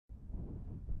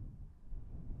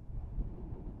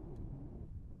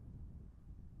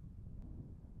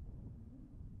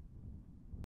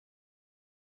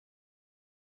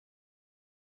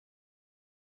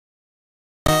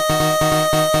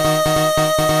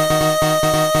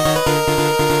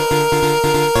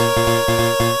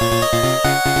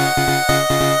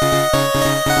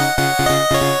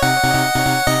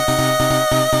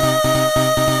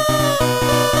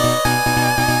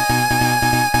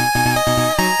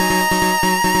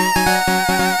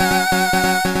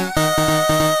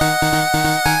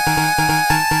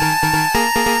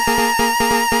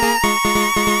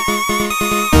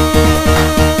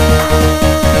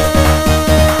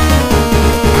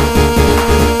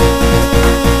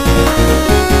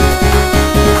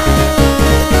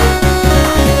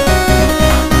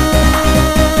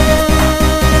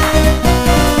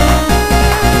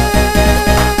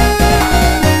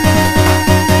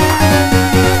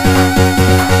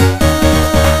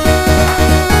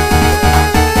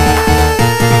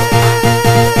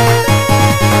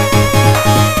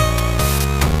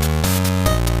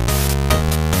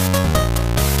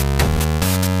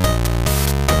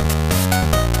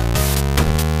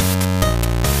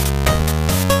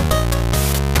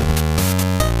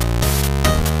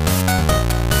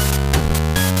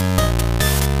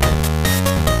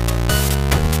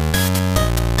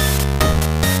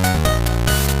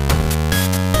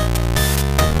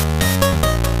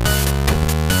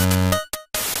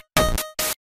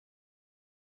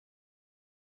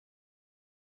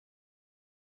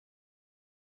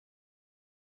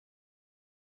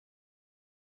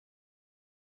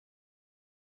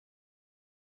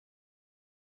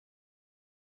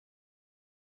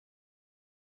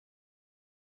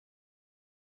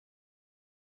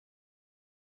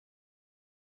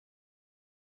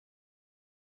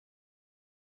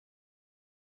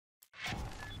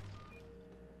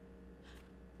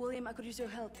William, I could use your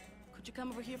help. Could you come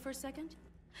over here for a second?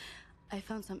 I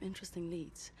found some interesting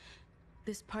leads.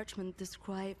 This parchment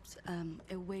describes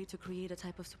a way to create a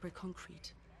type of super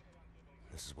concrete.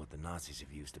 This is what the Nazis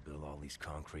have used to build all these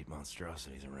concrete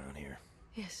monstrosities around here.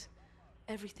 Yes.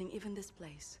 Everything, even this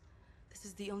place. This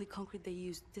is the only concrete they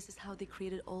used. This is how they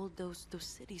created all those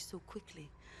cities so quickly.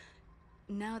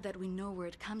 Now that we know where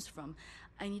it comes from,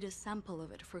 I need a sample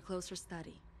of it for closer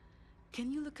study.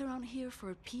 Can you look around here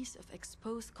for a piece of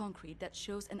exposed concrete that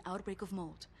shows an outbreak of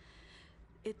mold?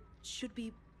 It should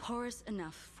be porous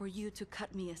enough for you to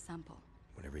cut me a sample.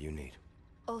 Whatever you need.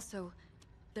 Also,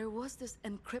 there was this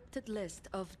encrypted list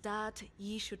of Dat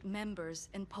Yishud members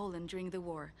in Poland during the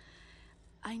war.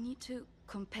 I need to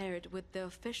compare it with the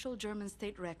official German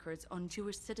state records on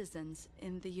Jewish citizens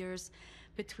in the years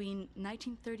between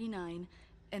 1939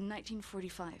 and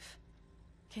 1945.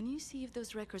 Can you see if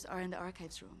those records are in the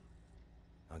archives room?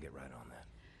 I'll get right on that.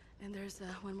 And there's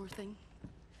one more thing.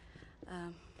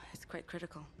 It's quite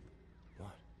critical.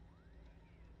 What?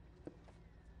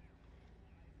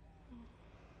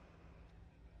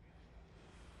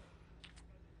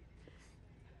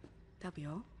 That'll be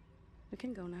all. We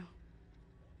can go now.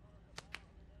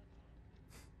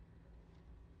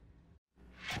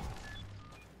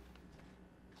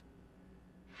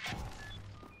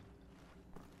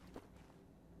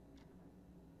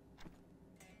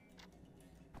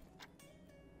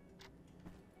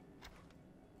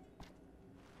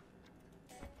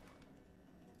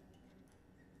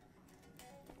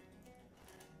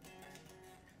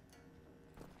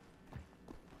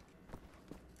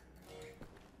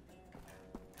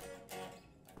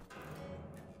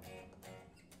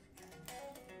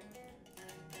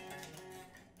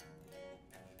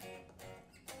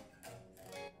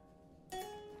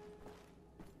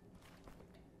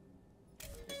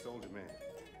 Soldier man.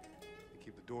 They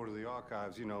keep the door to the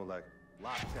archives, you know, like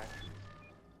locked actually.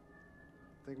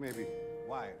 I think maybe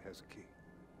Wyatt has a key.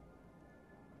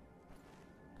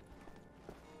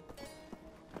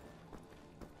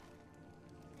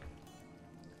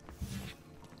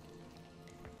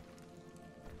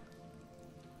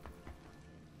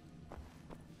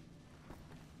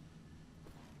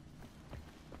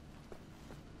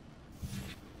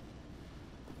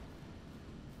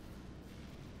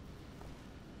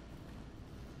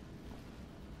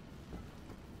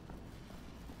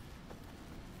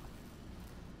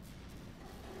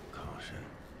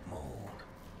 Mold.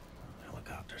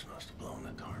 Helicopters must have blown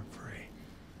the tarp free.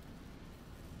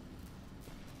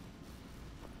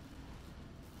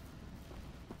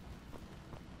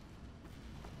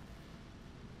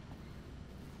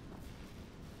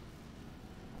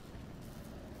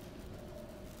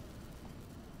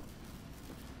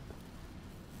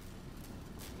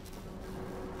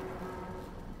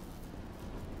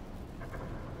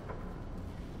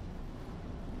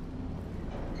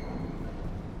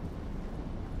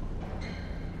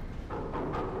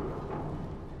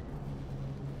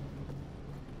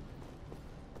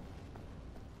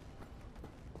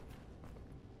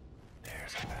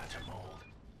 A batch of mold.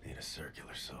 Need a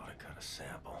circular saw to cut a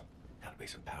sample. Gotta be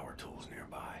some power tools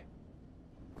nearby.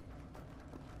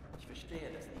 Ich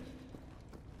verstehe das nicht.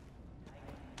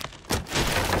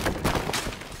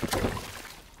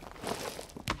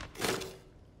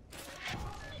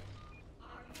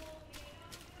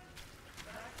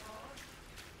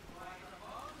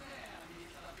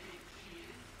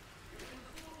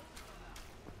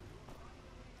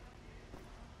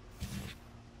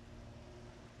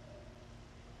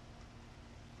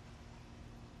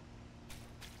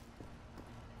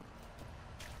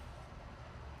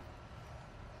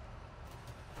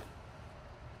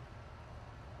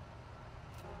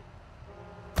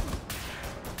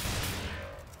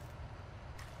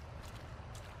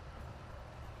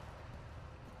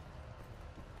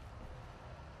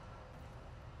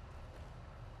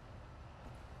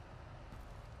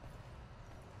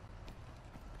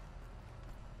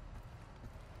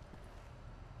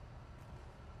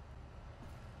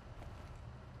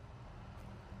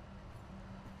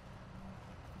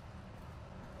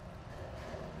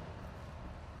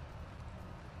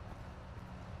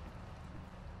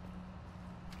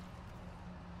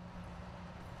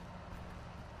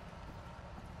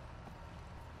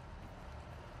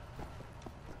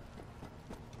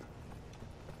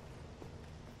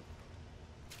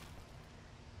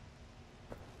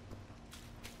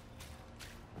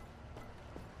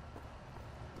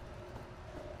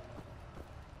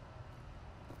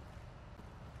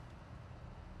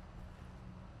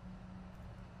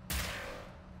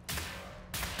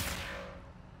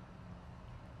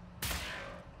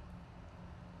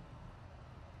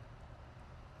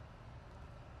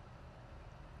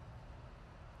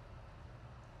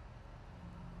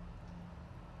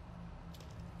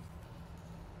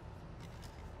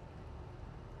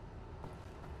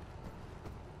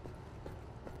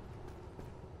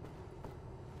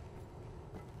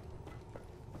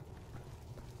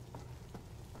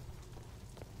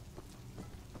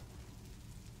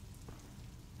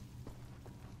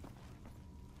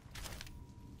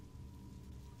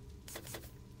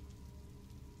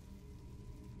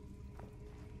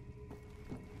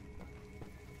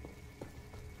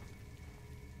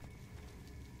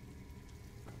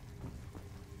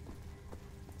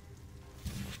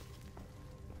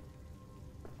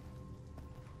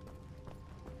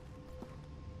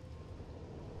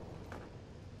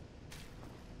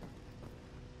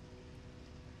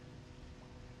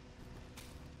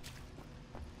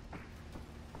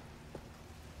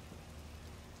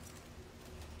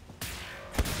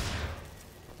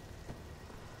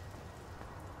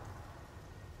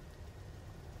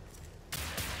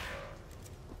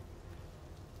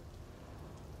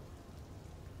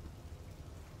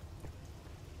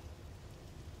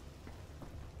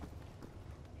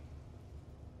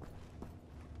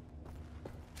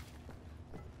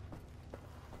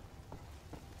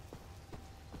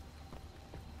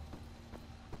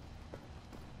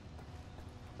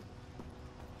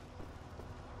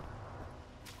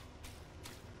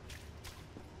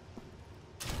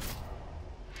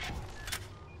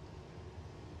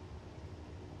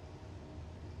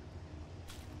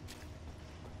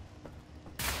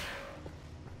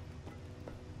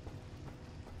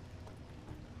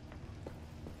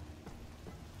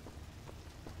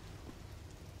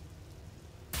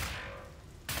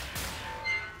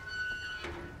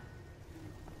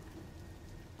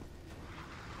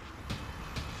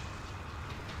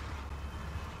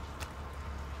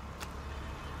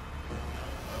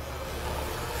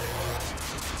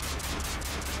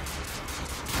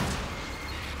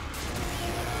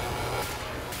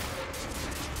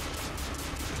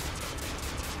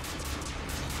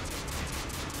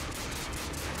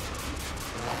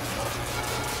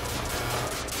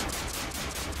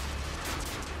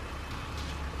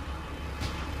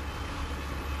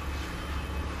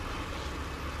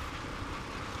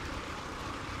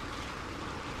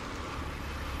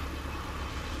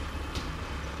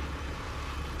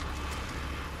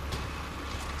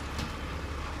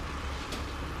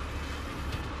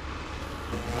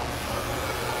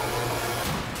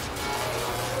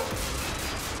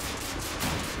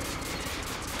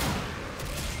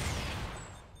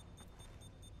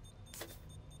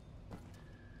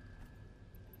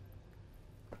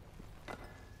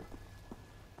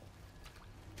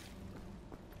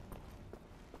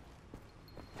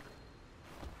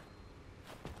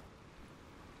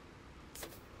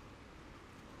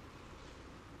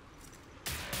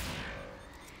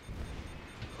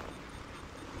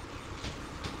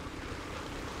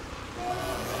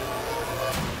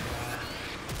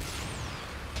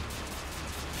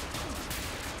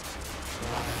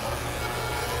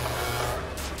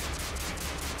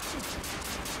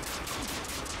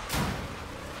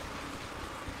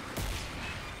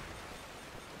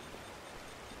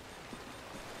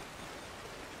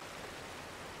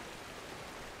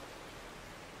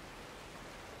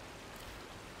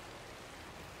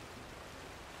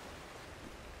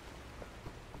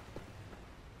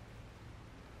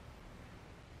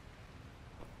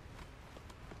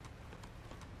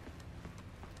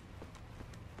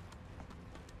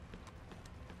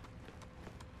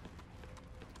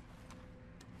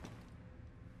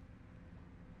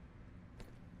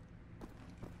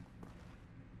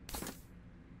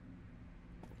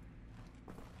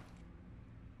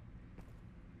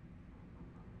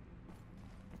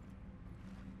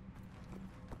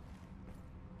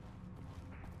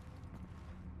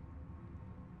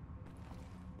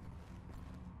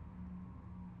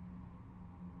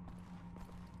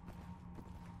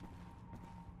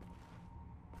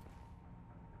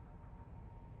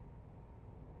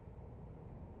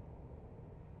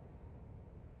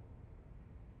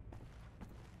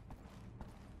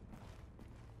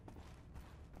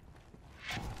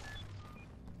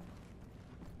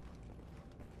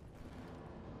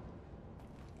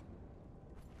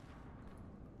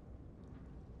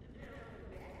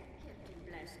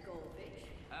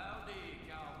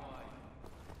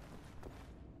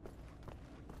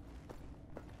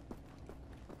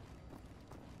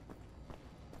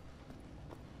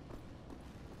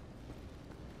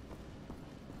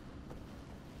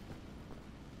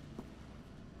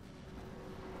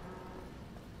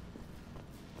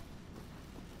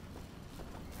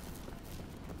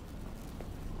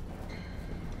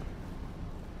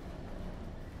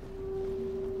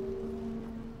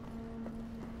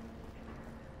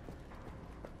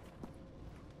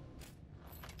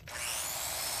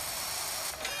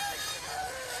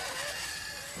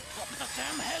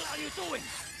 doing?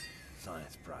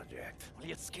 Science project. Well,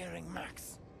 you're scaring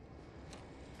Max.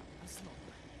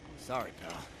 Sorry,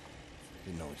 pal.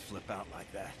 Didn't know he'd flip out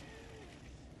like that.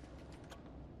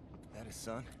 That his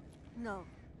son? No.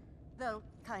 Well,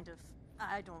 kind of.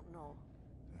 I don't know.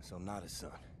 So not his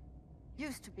son.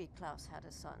 Used to be Klaus had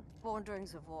a son, born during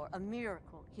the war. A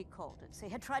miracle, he called it. They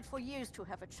had tried for years to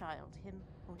have a child, him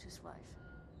and his wife.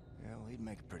 Yeah, well, he'd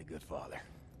make a pretty good father.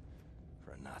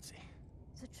 For a Nazi.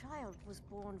 The child was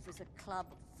born with a club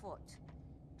foot.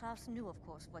 Klaus knew, of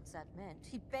course, what that meant.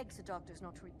 He begged the doctors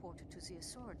not to report it to the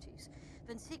authorities.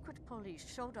 When secret police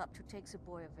showed up to take the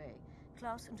boy away,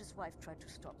 Klaus and his wife tried to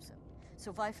stop them.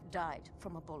 The wife died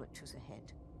from a bullet to the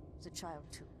head. The child,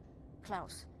 too.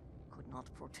 Klaus could not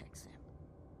protect them.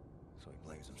 So he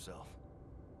blames himself.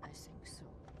 I think so.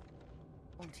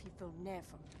 And he will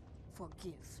never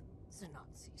forgive the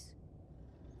Nazis.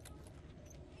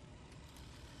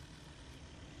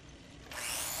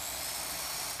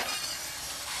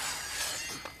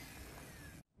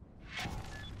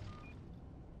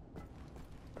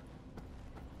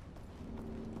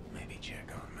 Maybe check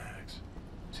on Max.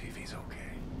 See if he's okay.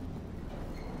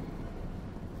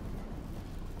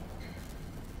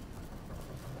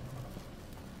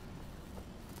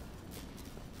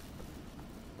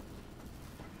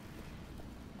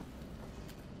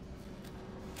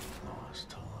 Lost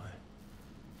toy.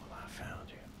 Well, I found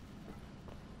you.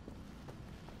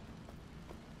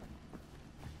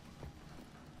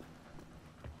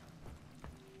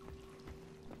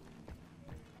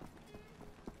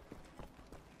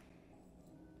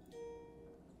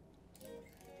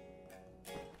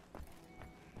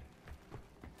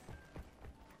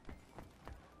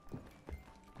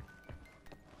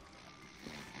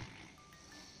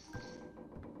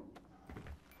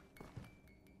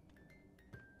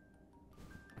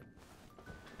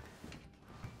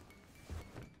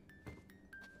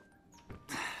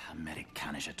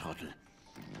 Amerikanische Trottel.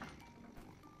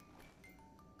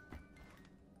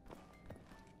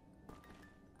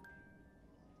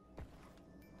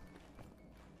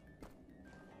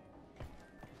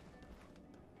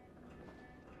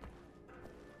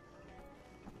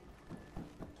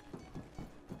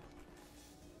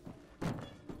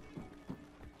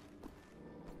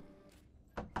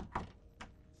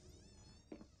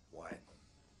 Wyatt,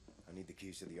 I need the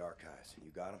keys to the archives.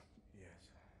 You got them? Yes,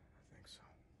 I think so.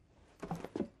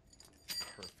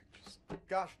 Perfect. Just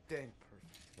gosh dang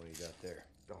perfect. What do you got there?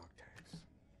 Dog tags.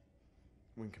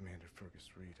 Wing Commander Fergus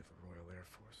Reed of the Royal Air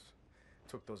Force.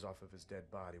 Took those off of his dead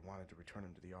body, wanted to return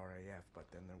him to the RAF,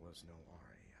 but then there was no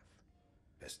RAF.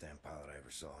 Best damn pilot I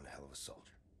ever saw and a hell of a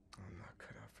soldier. I'm not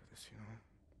cut out for this, you know?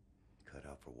 Cut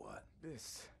out for what?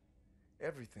 This.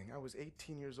 Everything. I was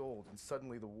 18 years old, and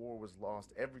suddenly the war was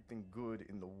lost. Everything good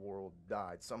in the world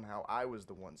died. Somehow I was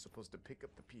the one supposed to pick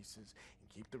up the pieces and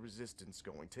keep the resistance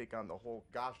going, take on the whole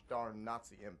gosh darn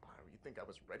Nazi empire. You think I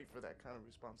was ready for that kind of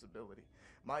responsibility?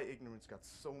 My ignorance got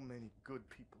so many good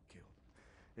people killed.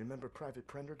 Remember Private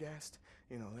Prendergast?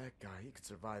 You know, that guy, he could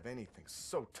survive anything.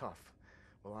 So tough.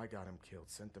 Well, I got him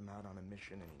killed, sent him out on a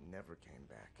mission, and he never came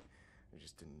back. I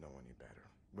just didn't know any better.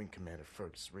 Wing Commander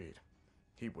Fergus Reed.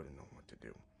 He would have known what to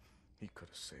do. He could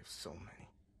have saved so many.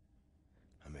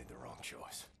 I made the wrong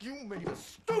choice. You made a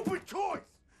stupid choice!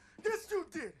 Yes, you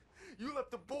did! You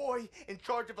left a boy in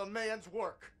charge of a man's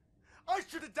work. I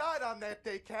should have died on that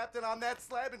day, Captain, on that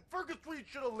slab, and Fergus Reed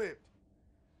should have lived.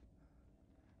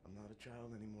 I'm not a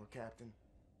child anymore, Captain.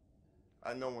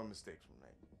 I know when mistakes were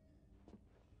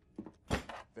made.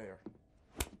 There.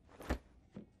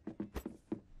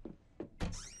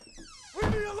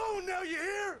 Leave me alone now, you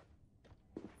hear?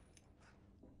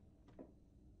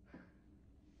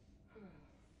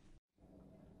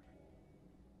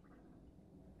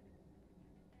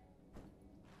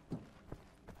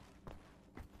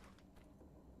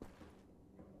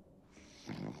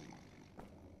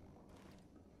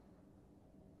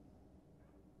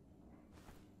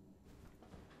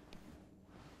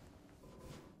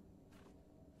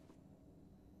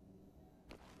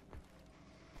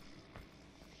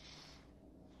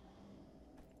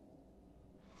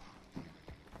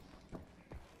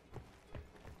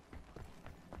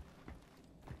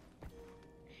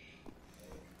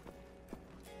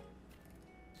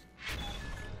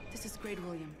 This is great,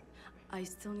 William. I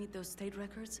still need those state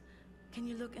records. Can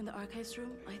you look in the archives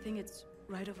room? I think it's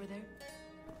right over there.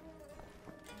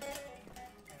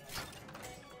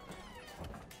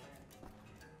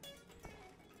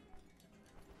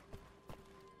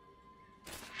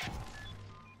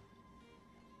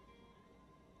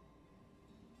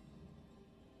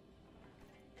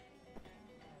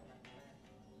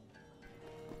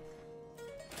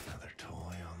 Another toy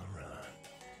on the run.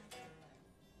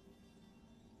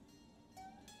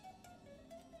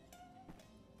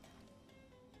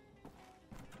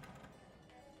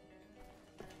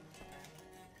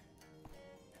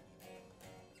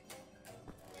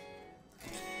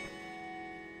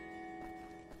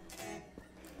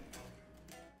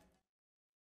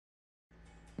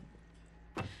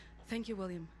 Thank you,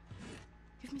 William.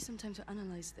 Give me some time to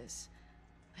analyze this.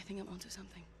 I think I'm onto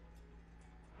something.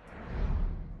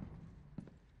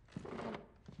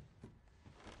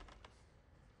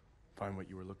 Find what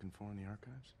you were looking for in the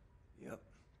archives? Yep.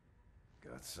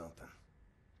 Got something.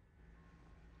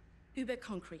 Uber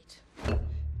concrete.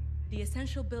 The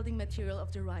essential building material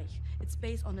of the Reich. It's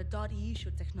based on the .EU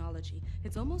technology.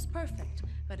 It's almost perfect,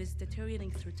 but it's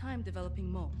deteriorating through time,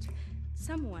 developing mold.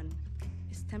 Someone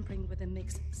is tampering with the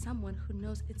mix, someone who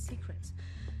knows its secrets.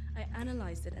 I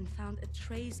analyzed it and found a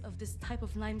trace of this type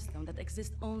of limestone that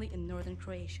exists only in northern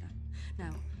Croatia.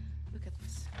 Now, look at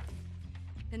this.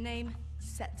 The name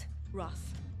Set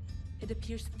Roth. It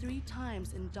appears 3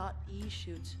 times in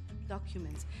 .EU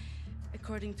documents.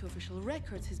 According to official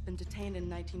records, he's been detained in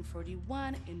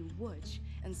 1941 in Łódź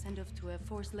and sent off to a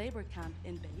forced labor camp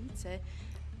in Belice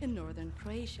in northern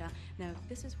Croatia. Now,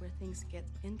 this is where things get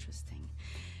interesting.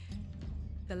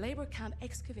 The labor camp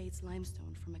excavates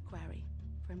limestone from a quarry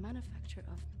for manufacture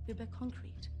of Uber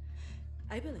concrete.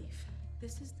 I believe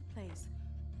this is the place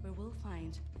where we'll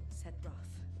find Set Roth,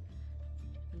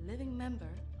 a living member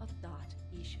of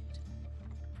 .EU.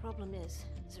 Problem is,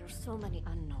 there are so many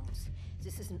unknowns.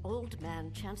 This is an old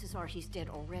man. Chances are he's dead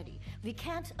already. We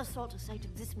can't assault a site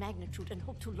of this magnitude and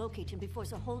hope to locate him before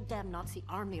the whole damn Nazi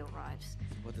army arrives.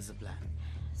 What is the plan?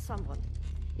 Someone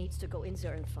needs to go in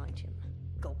there and find him.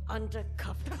 Go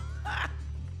undercover.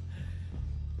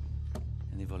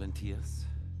 Any volunteers?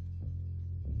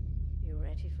 You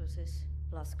ready for this,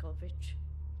 Blazkowicz?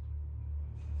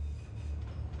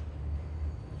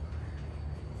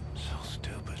 So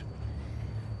stupid.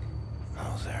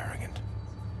 How's arrogant?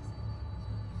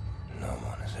 No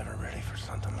one is ever ready for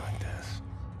something like this.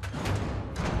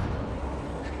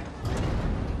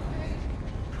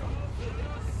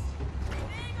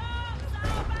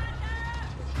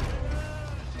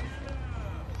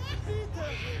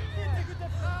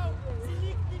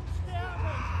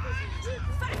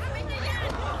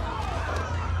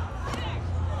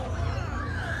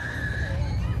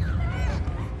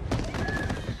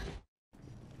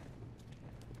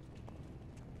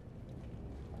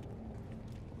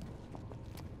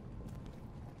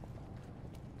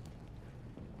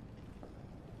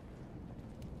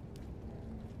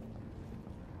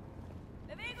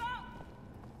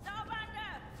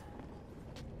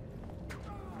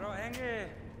 Frau Engel,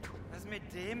 was ist mit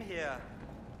dem hier?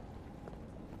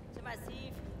 Zu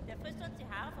massiv. Der frisst uns die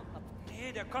Haare vom Kopf.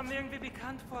 Nee, der kommt mir irgendwie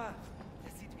bekannt vor.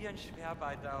 Der sieht wie ein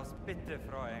Schwerbeiter aus. Bitte,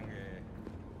 Frau Engel.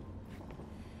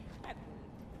 Na gut.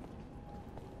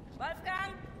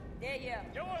 Wolfgang, der hier.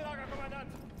 Jawohl,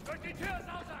 Lagerkommandant. Durch die Tür,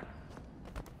 Sausack!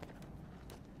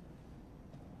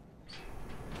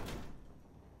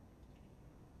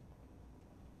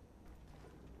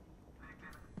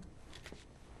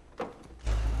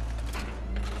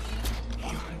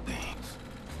 Human beings.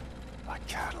 Like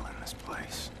cattle in this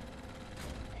place.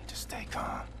 Need to stay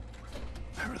calm.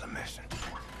 Remember the mission.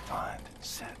 Find,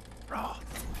 Set, Roth.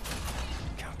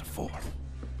 Count to 4.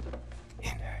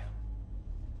 Inhale.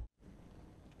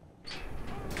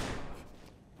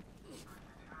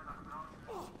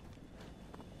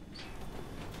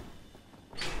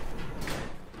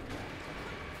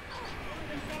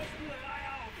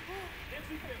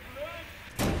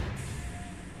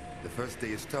 The first day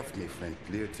is tough, my friend.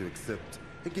 Clear to accept.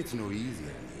 It gets no easier,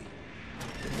 me.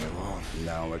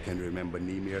 Now I can remember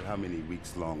near how many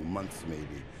weeks long, months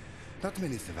maybe. Not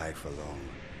many survive for long.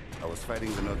 I was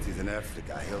fighting the Nazis in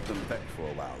Africa. I held them back for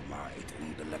a while. My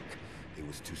luck. It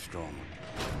was too strong.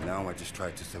 Now I just try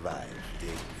to survive,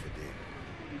 day for day.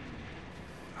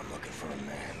 I'm looking for a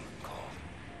man called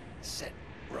Set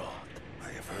Roth.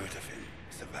 I have heard of him.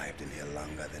 Survived in here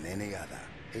longer than any other.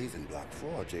 He's in Block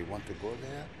 4. Jay want to go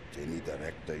there? Jay need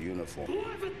direct the uniform.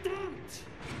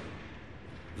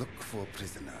 Look for a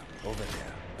prisoner over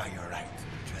there, by your right,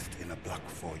 dressed in a Block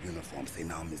 4 uniform. Say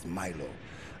now, Miss Milo.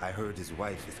 I heard his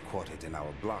wife is quartered in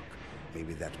our block.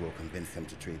 Maybe that will convince him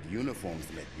to trade the uniforms,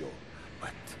 Metyo.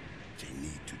 But Jay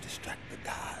need to distract the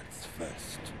guards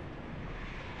first.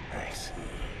 Nice.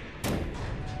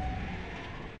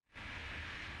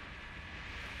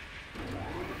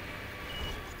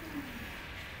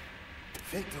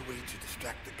 Think a way to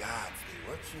distract the guards. They're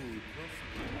watching you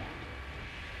closely.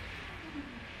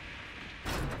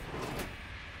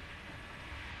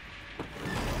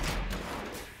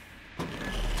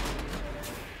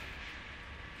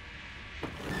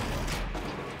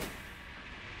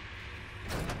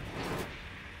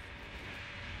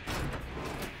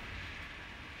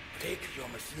 Take your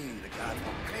machine. The guards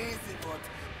go crazy, but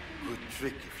good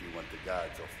trick if you want the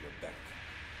guards off your back.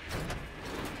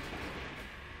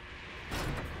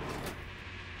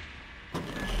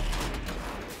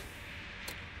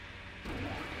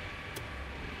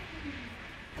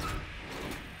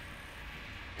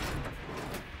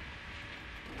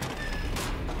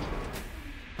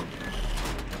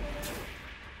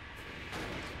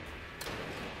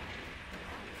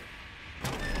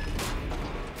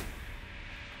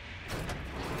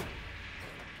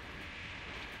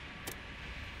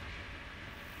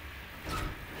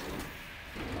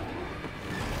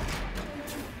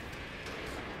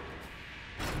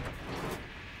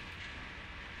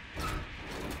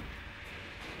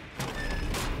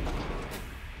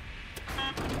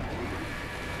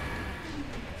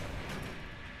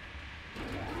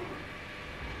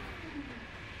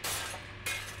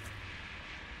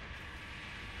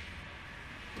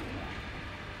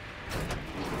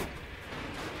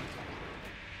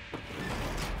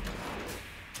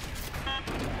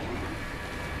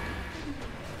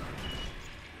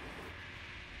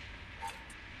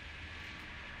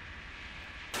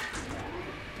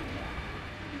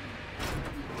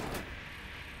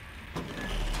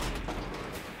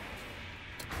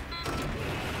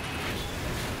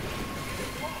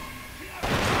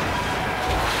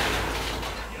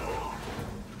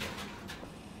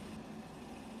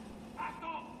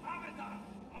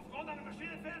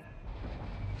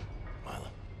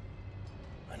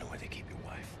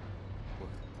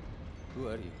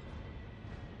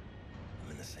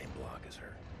 same block as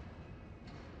her.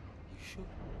 You sure?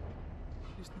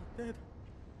 She's not dead.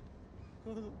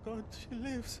 Oh God, she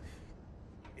lives.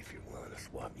 If you're willing to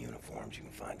swap uniforms, you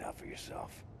can find out for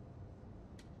yourself.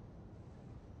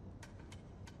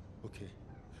 Okay,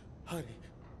 hurry.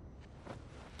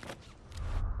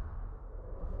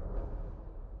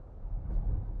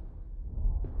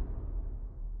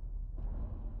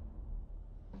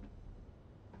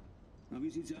 Na, wie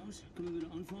sieht's aus? Können wir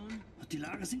wieder anfahren? Die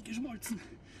Lager sind geschmolzen.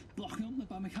 Brauchen wir unten ein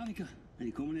paar Mechaniker. Ja,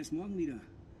 die kommen erst morgen wieder.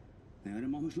 Ja,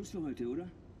 dann machen wir Schluss für heute, oder?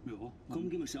 Ja. Komm,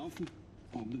 gehen wir saufen.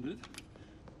 Warum denn nicht?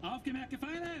 Aufgemerkte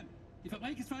Feinde! Die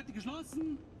Fabrik ist für heute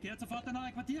geschlossen. Kehrt sofort in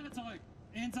eure Quartiere zurück.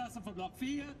 Insassen von Block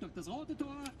 4 durch das rote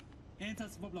Tor.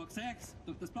 Insassen von Block 6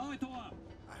 durch das blaue Tor.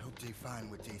 I hope they find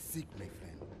what they seek, my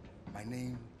friend. My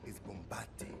name is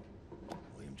Bombate.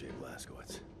 William J.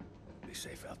 Blazkowicz. Be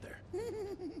safe out there.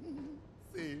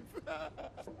 Safe.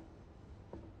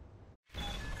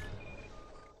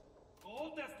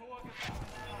 Rotes Tor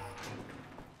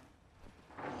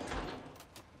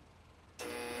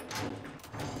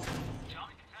Schau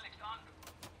mich gefälligst an.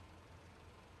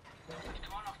 Ich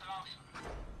komm noch draußen.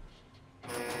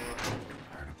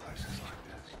 Heard of places like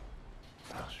this.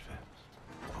 Auschwitz,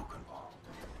 Buchenwald,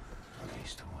 from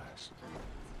east to west.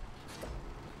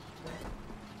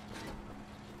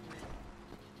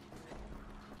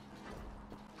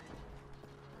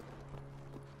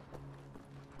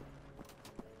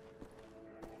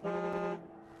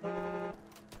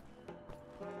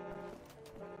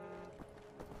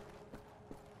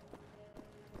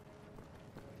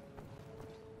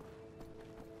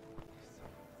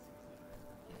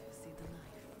 See the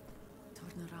knife.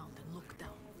 Turn around and look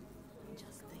down.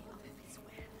 Just stay off its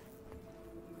way.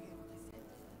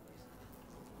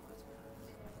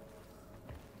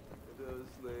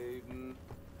 Das Leben.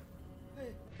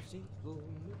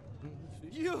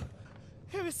 You!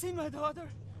 Have you seen my daughter?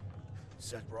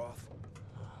 Seth Roth?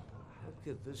 Look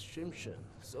at this Shimshin.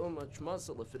 So much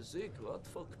muscle and physique. What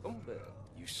for combat?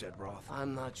 You Seth Roth?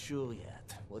 I'm not sure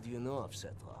yet. What do you know of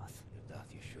Seth Roth? If that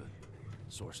you should.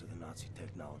 Source of the Nazi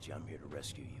technology. I'm here to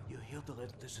rescue you. You're here to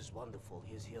this is wonderful.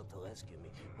 He's here to rescue me.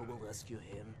 We will rescue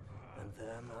him. And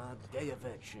then, get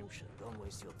back, Shimshin. Don't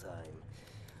waste your time.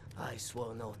 I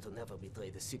swore an oath to never betray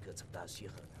the secrets of Das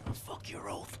Yichud. Fuck your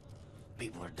oath.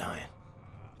 People are dying.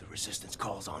 The resistance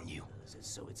calls on you.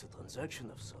 So it's a transaction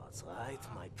of sorts, right?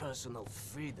 My personal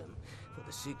freedom for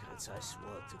the secrets I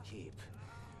swore to keep.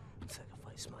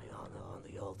 Sacrifice my honor on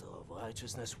the altar of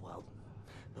righteousness. Well,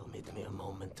 permit me a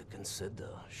moment to consider,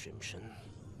 Shimshin.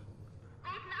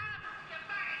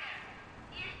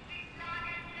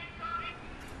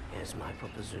 Here's my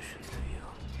proposition to you.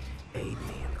 Aid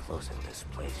me in closing this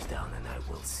place down, and I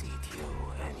will seat you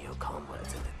and your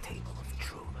comrades at the table of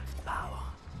true power.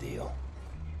 Deal.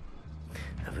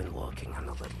 I've been working on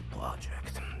a little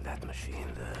project. That machine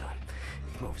there,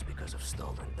 it moves because of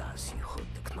stolen Das Yichud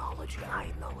technology.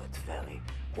 I know it very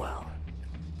well.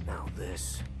 Now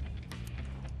this...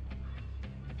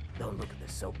 Don't look at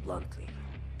this so bluntly.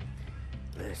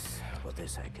 For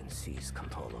this I can seize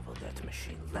control over that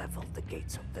machine, level the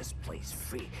gates of this place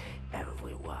free.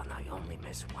 Everyone, I only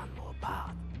miss one more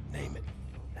part. Name it.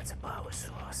 That's a power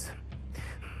source.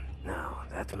 Now,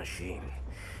 that machine,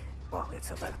 well,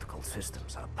 its electrical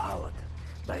systems are powered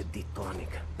by a detonic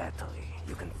battery.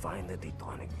 You can find the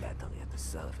detonic battery at the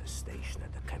service station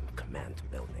at the command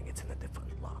building. It's in a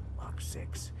different block, Block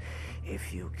 6.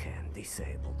 If you can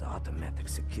disable the automatic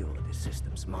security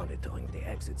systems monitoring the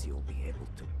exits, you'll be able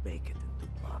to make it into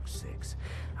Block 6.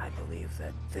 I believe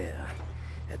that there,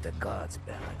 at the guards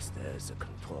barracks, there's a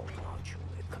control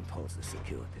module. It controls the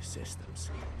security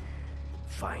systems.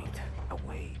 Find a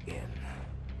way in.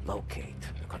 Locate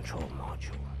the control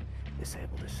module.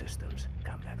 Disable the systems.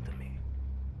 Come back to me.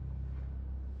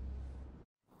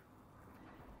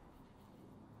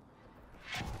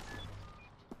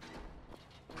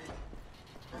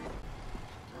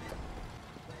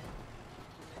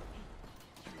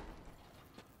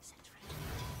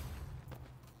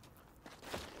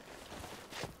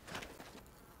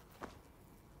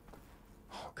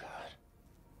 Oh, God.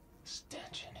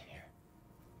 Stench in here.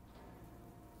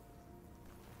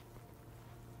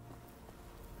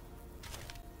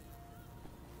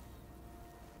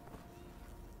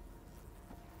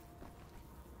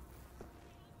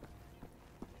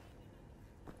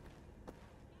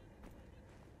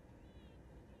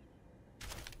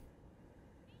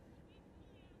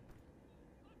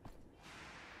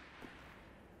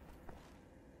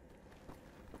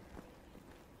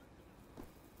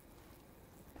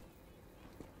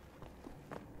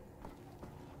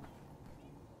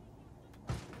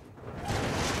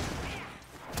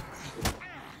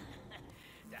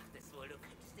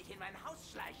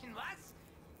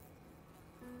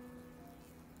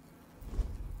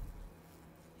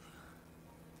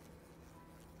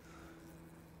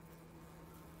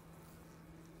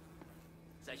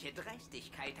 Solche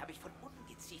Dreistigkeit habe ich von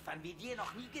Ungeziefern wie dir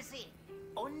noch nie gesehen.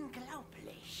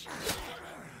 Unglaublich.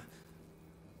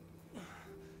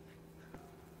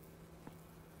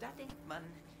 Da denkt man,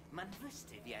 man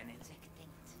wüsste, wie ein Insekt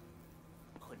denkt.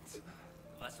 Und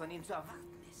was von ihm zu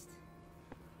erwarten ist.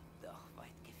 Doch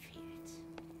weit gefehlt.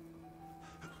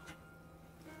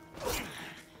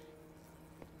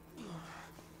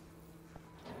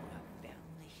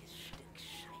 Erbärmliches Stück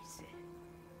Scheiße.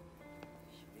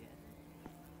 Ich werde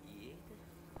jede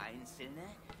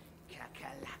einzelne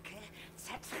Kakerlake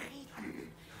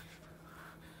zertreten.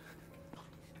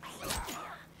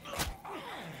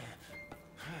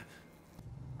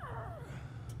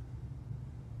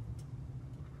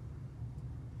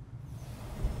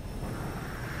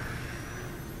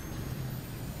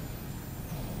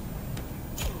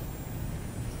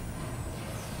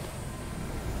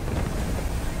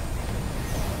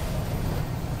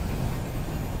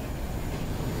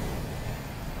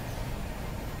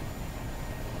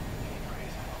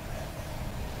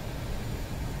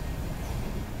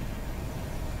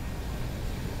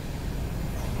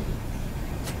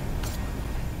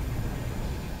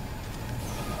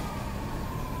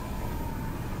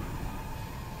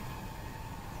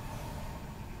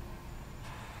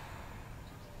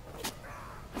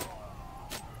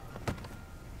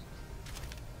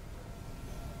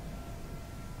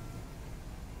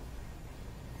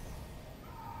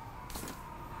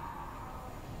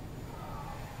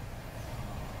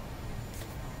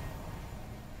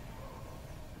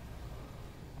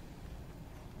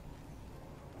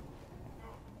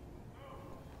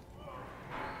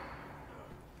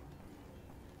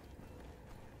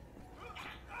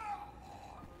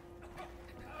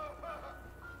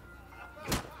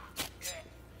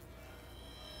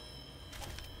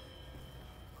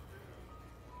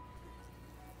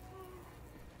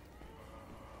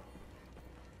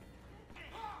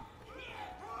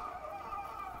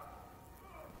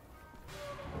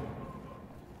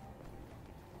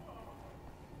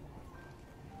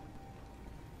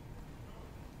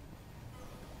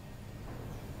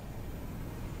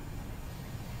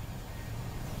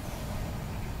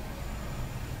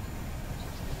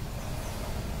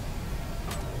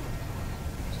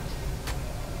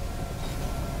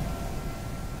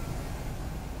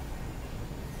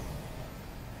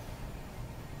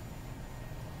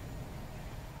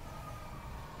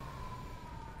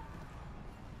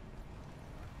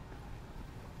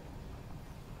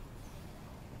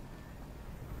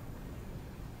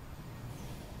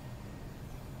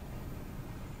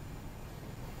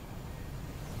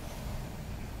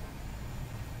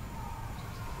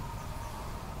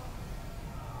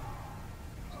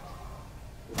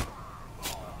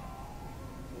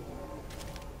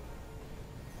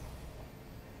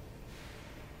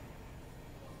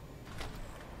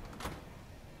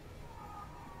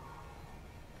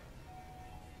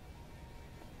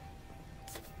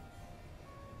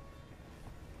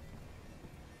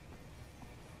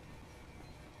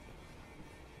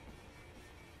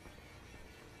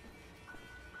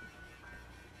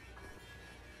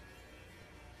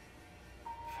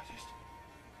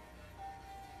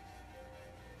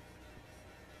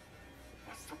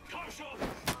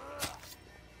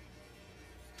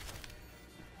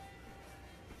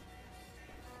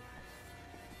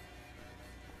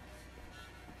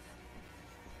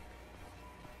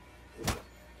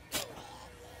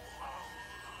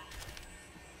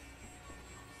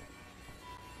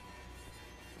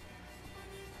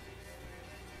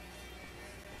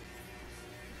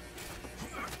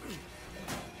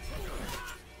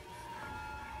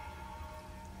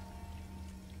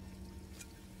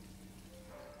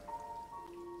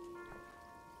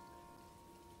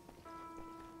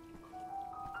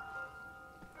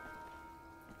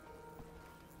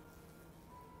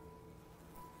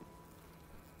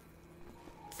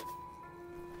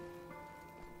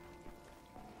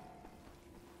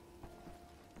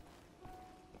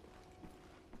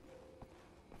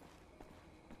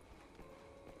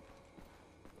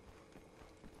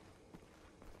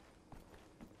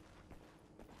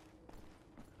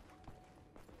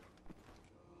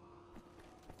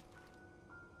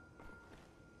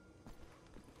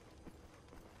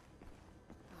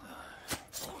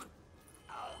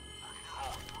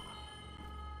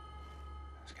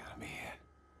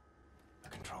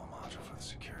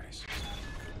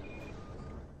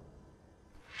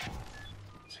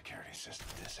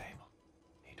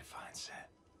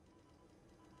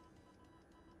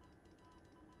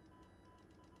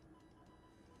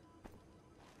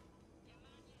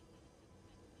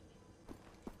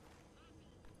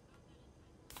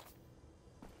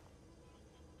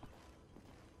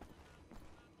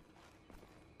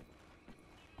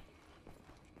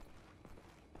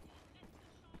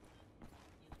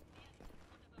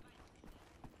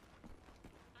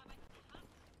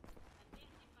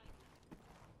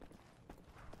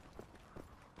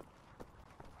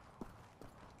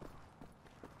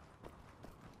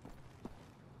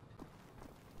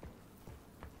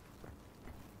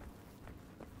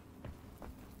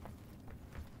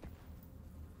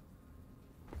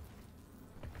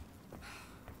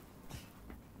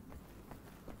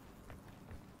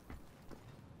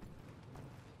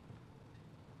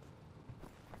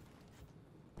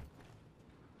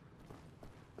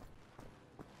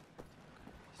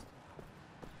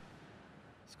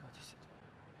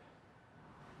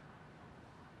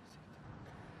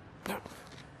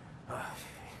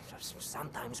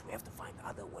 Sometimes we have to find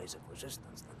other ways of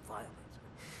resistance than violence.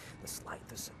 The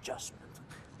slightest adjustment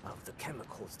of the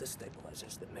chemicals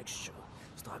destabilizes the mixture.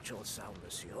 Structural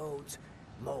soundness erodes,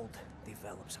 mold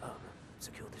develops.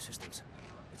 Security systems.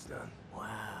 It's done.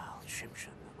 Wow,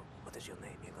 Shimshin. What is your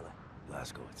name, Igor?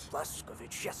 Blazkowicz.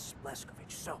 Blazkowicz, yes,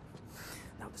 Blazkowicz. So,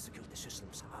 now the security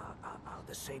systems are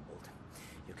disabled.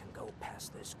 You can go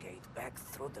past this gate, back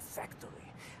through the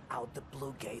factory, out the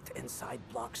blue gate inside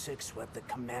Block 6 where the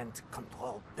command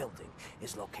control building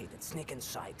is located. Sneak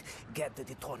inside, get the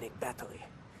detonic battery.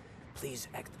 Please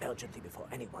act urgently before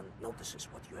anyone notices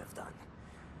what you have done.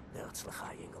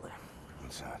 Herzlichai, Ingele.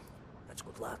 Inside. That's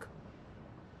good luck.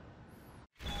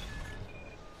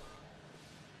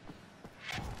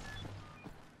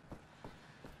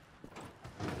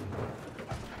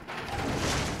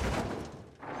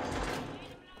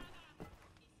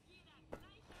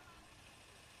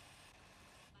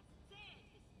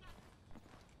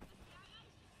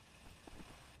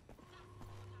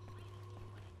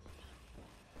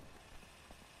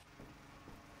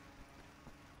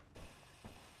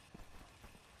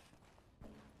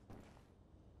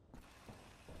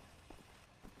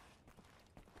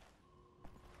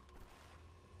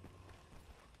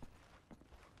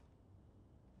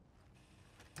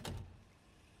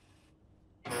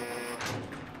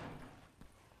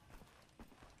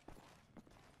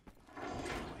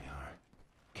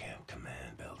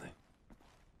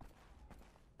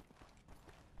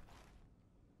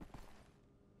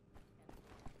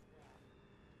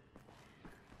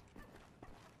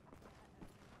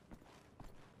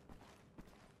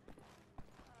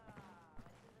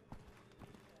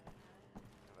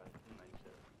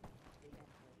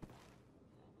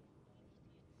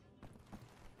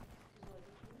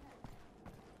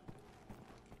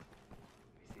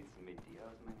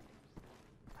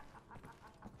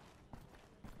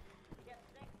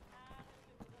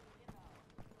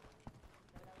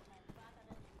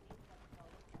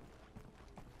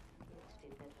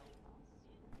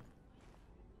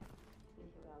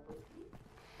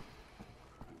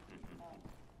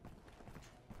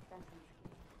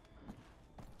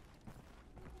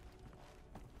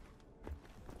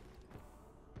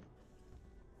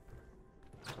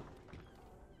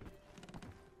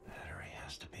 Battery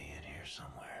has to be in here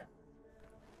somewhere.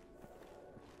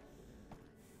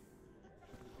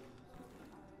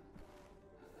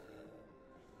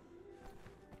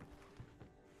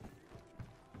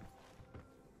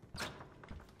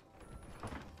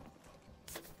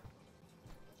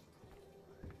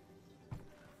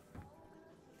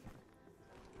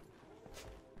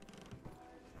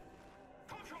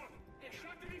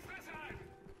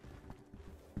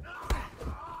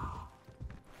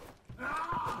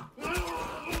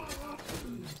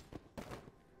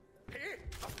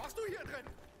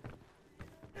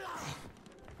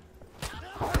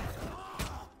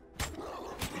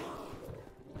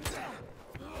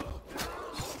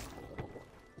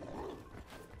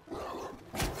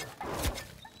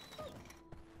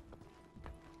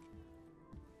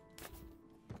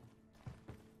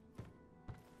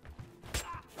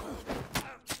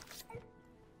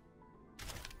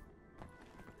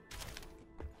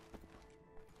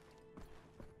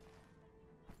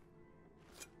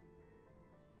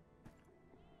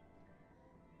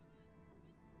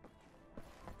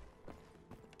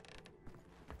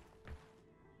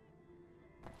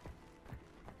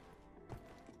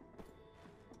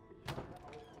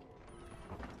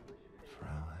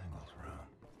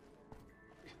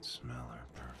 Smell her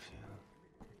perfume.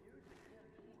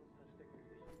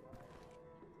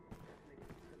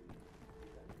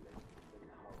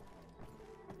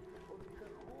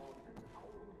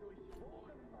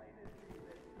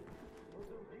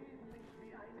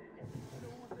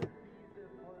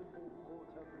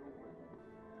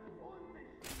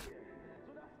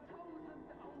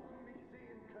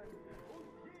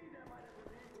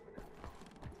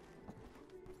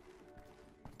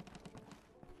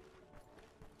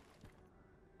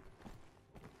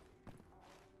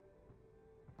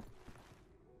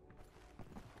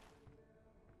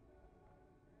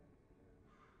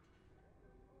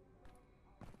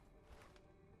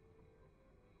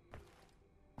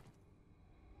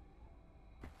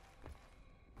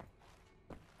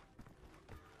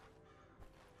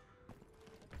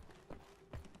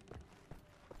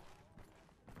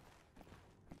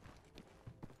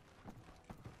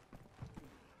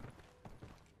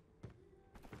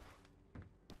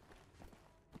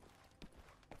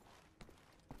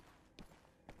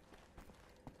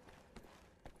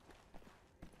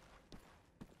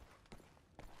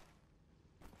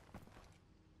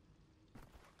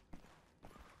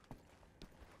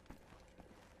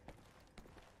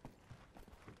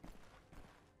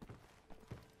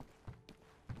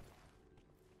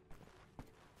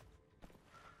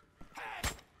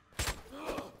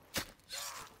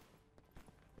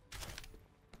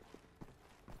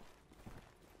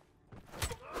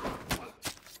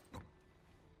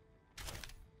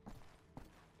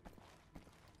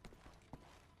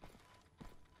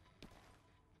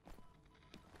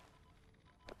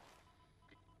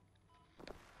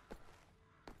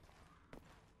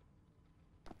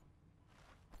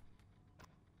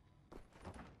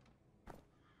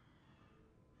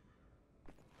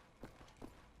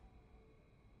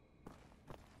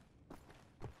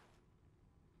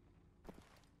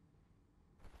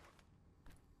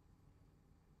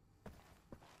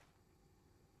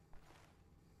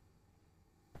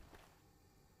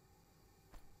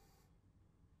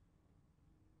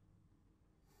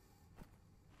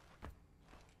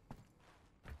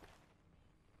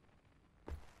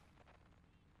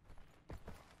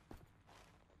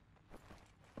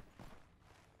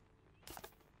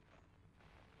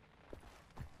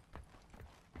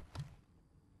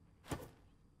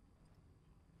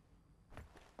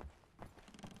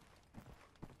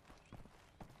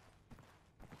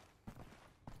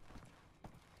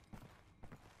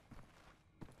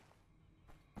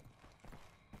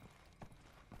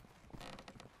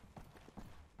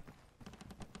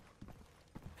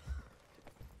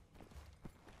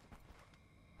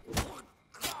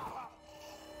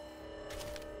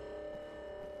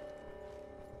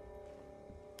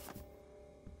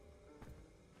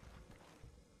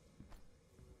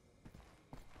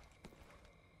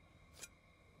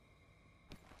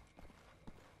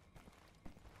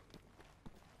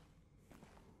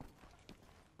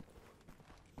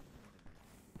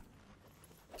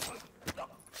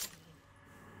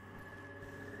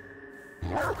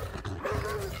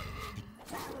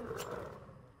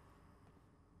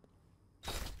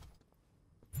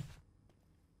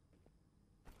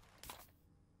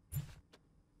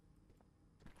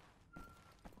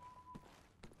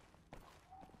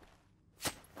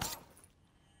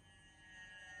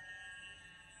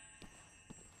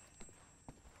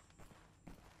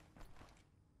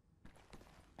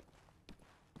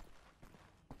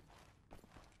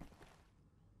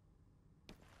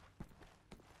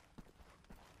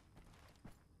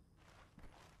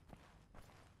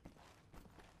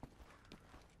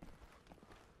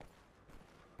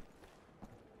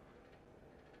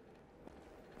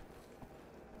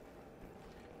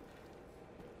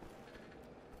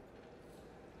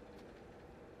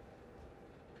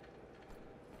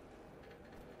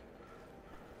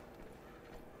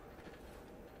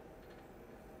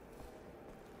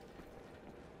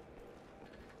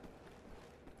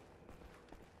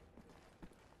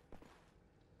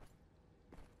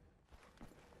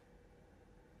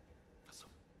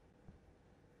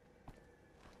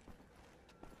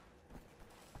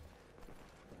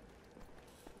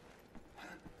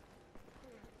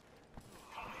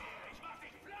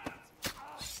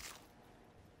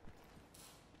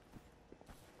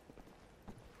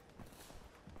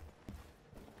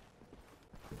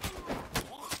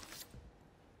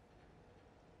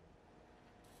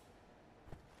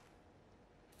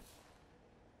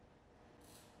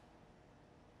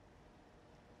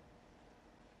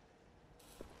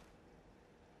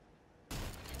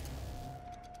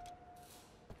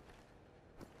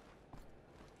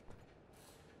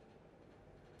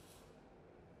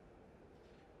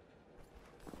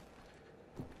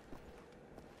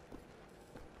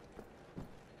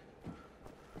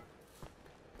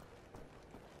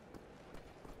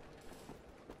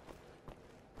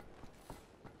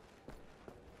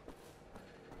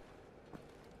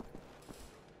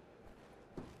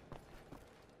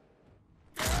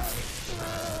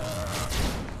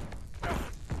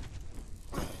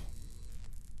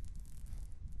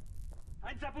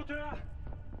 Saboteur!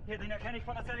 Hier, den erkenne ich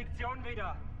von der Selektion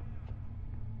wieder.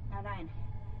 Nein,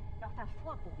 noch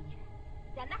davor, Bobby.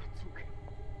 Der Nachtzug.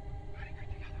 Meine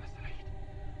Güte, ja, du hast recht.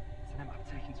 Seinem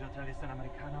Abzeichensurteil ist ein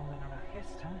Amerikaner und ein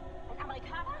Anarchist, hä? Ein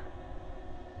Amerikaner?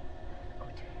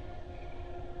 Gut.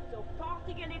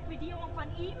 Sofortige Liquidierung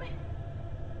von ihm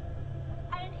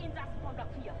und allen Insassen von Block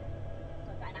 4.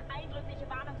 Sollte eine eindrückliche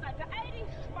Warnung sein für all die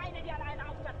Schweine, die an einen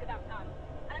Aufstand gedacht haben.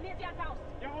 Alarmiert sie an Faust.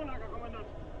 Jawohl, Lagerkommandant.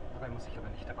 Dabei muss ich aber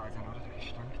nicht dabei sein, oder? Der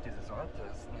Gestank dieses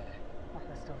Ortes. Nee. Mach,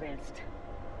 was du willst.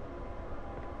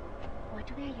 What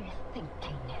were you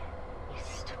thinking, you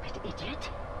stupid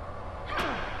idiot?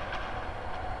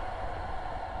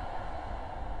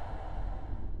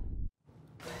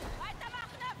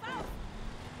 Weitermachen, Herr Faust!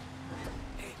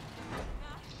 Hey!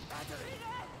 Battery!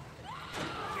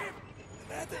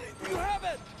 Battery! You have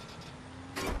it!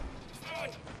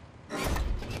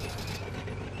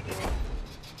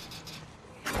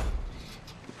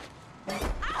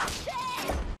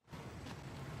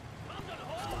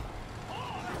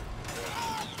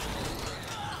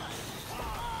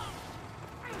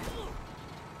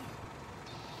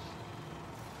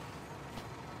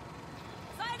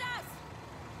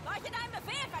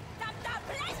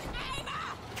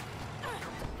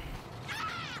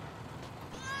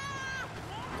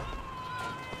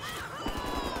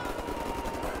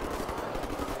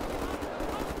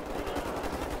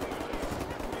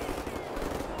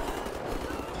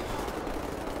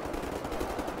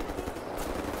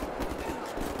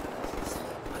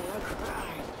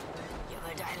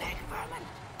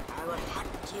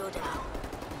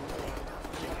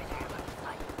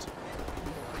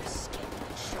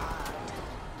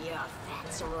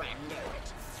 Surrendered.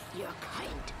 Your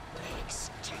kind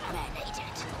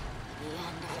exterminated.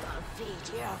 And I will feed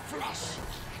your flesh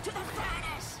to the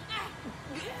furnace.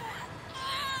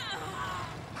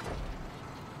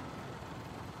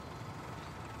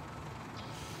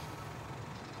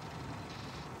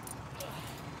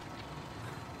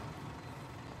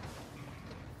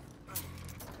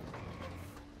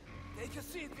 Take a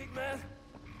seat, big man.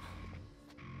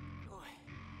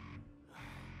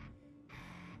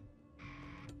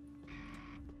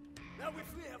 Now we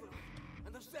free everyone.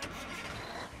 Understand?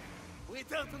 We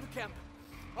return to the camp.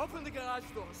 Open the garage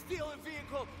door, steal a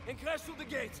vehicle, and crash through the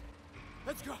gate.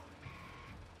 Let's go.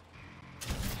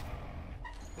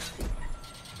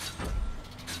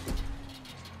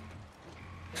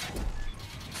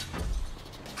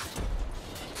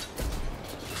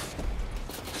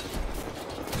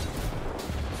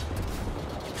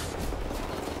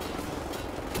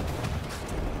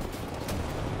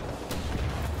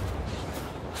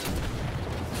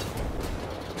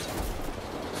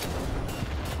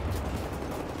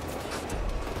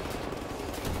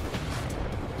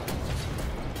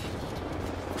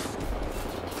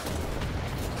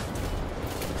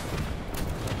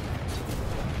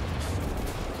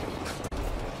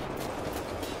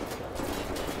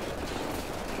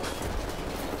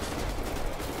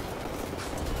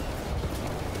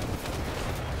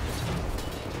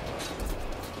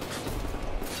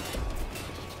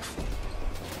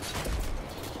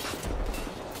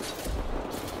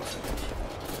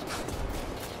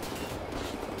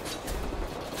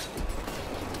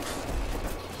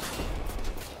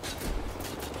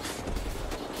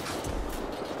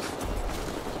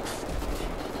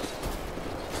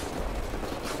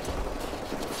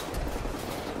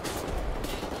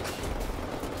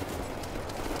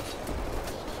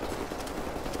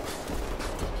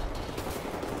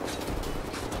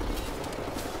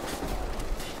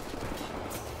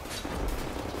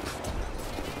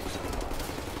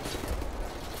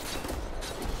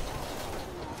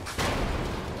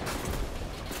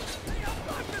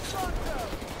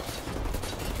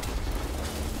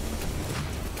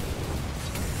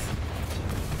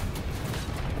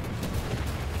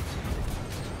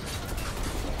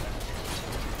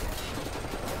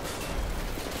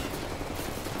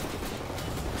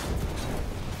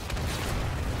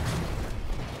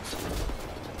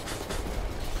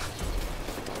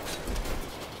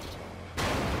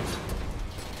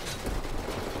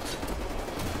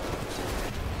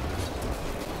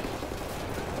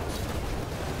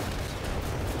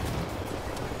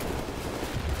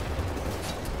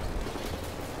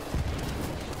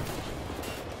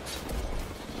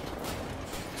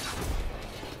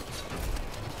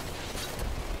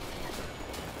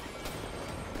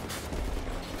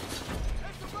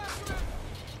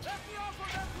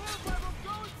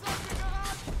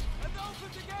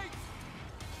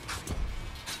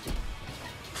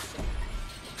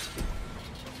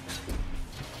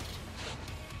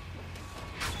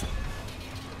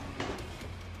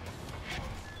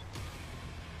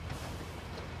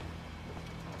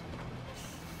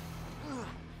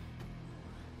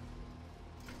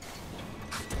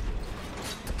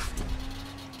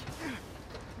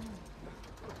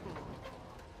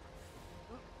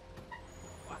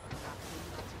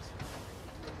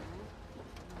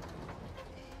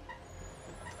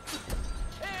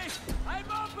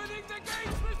 Opening the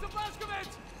gates, Mr.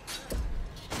 Blazkowicz!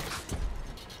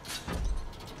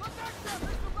 Protect them,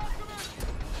 Mr. Blazkowicz!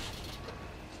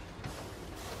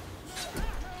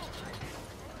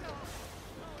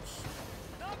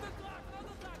 Another truck,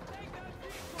 take that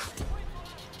vehicle! Wait for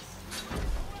us!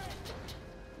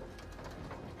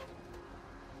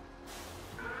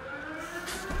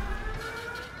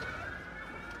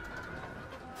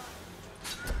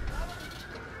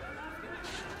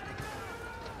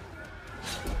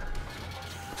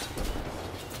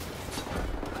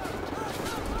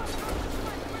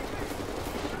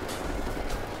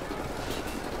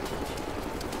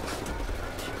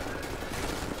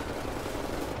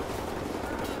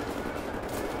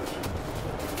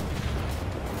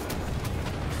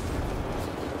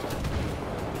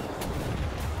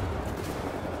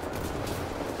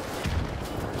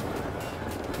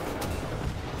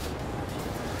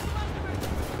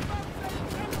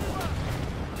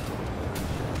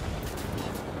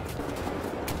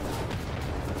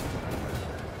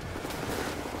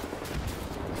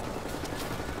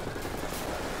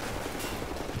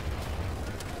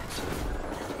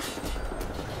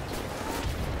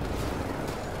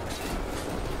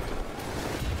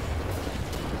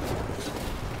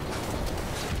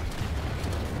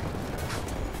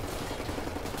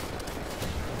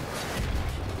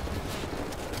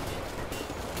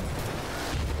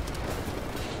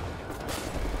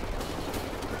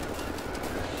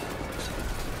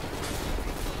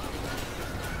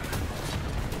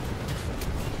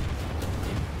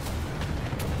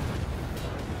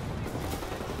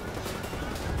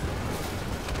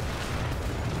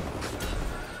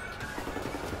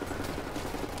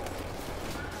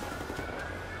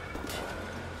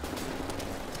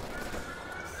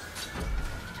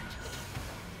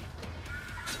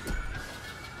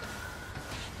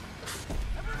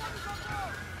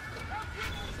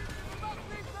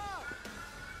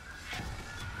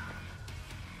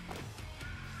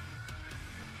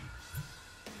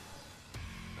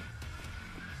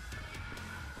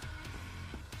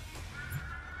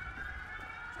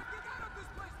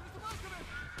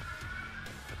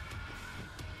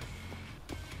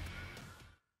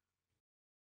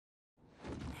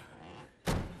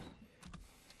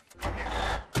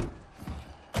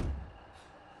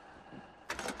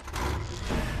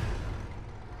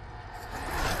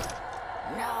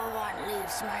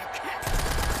 Leaves my cat.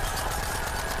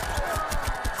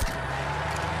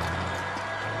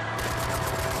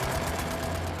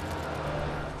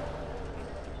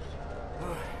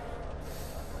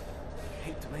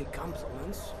 Hate to make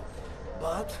compliments,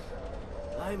 but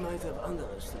I might have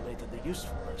underestimated the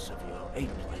usefulness of your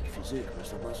ape-like physique,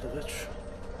 Mr. Blazkowicz.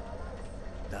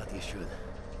 Doubt you should.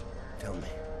 Tell me,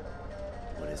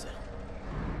 what is it?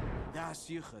 Das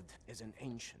Yichud is an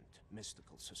ancient,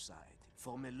 mystical society.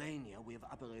 For millennia, we have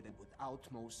operated with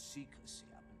utmost secrecy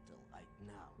up until right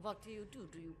now. What do?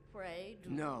 Do you pray?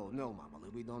 No,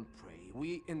 Mamale, we don't pray.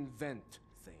 We invent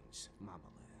things, Mamale.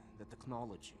 The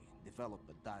technology developed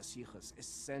by Das Yichud is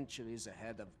centuries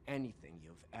ahead of anything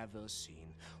you've ever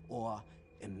seen or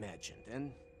imagined,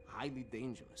 and highly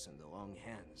dangerous in the wrong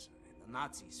hands. The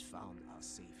Nazis found our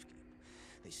safekeeping.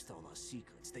 They stole our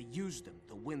secrets. They used them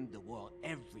to win the war.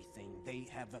 Everything they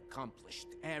have accomplished,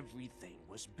 everything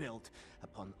was built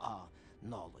upon our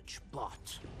knowledge.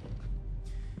 But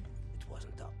it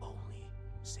wasn't our only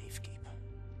safekeeper.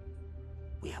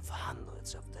 We have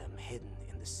hundreds of them hidden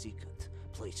in the secret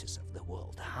places of the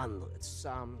world. Hundreds,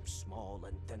 some small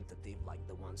and tentative like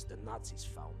the ones the Nazis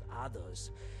found. Others,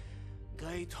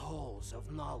 great halls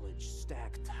of knowledge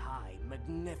stacked high,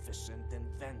 magnificent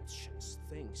inventions,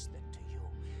 things that to you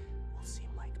will seem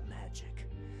like magic.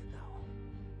 Now,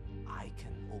 I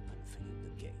can open for you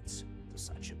the gates to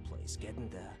such a place. Getting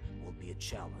there will be a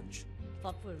challenge.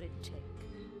 What will it take?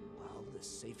 Well, the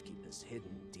safekeeper's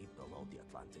hidden deep below the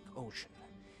Atlantic Ocean.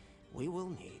 We will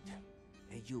need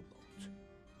a U-boat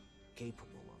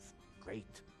capable of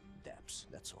great depths,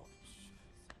 that's all.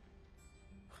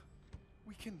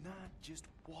 We cannot just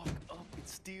walk up and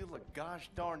steal a gosh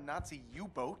darn Nazi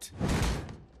U-boat.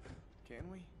 Can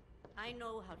we? I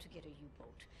know how to get a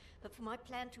U-boat, but for my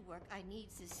plan to work, I need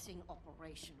this thing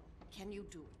operational. Can you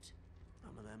do it?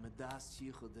 I'm a Das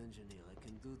Yichud engineer. I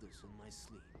can do this in my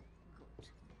sleep. Good.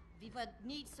 We would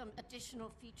need some additional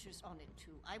features on it,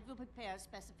 too. I will prepare a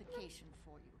specification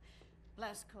for you.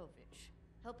 Blazkowicz,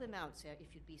 help him out, sir,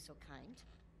 if you'd be so kind.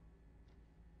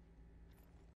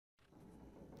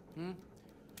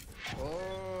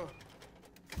 Oh!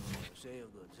 Say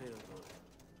it good, say it good.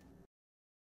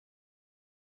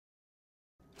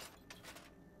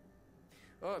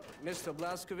 Oh, Mr.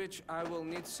 Blazkowicz, I will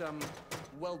need some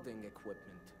welding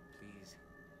equipment.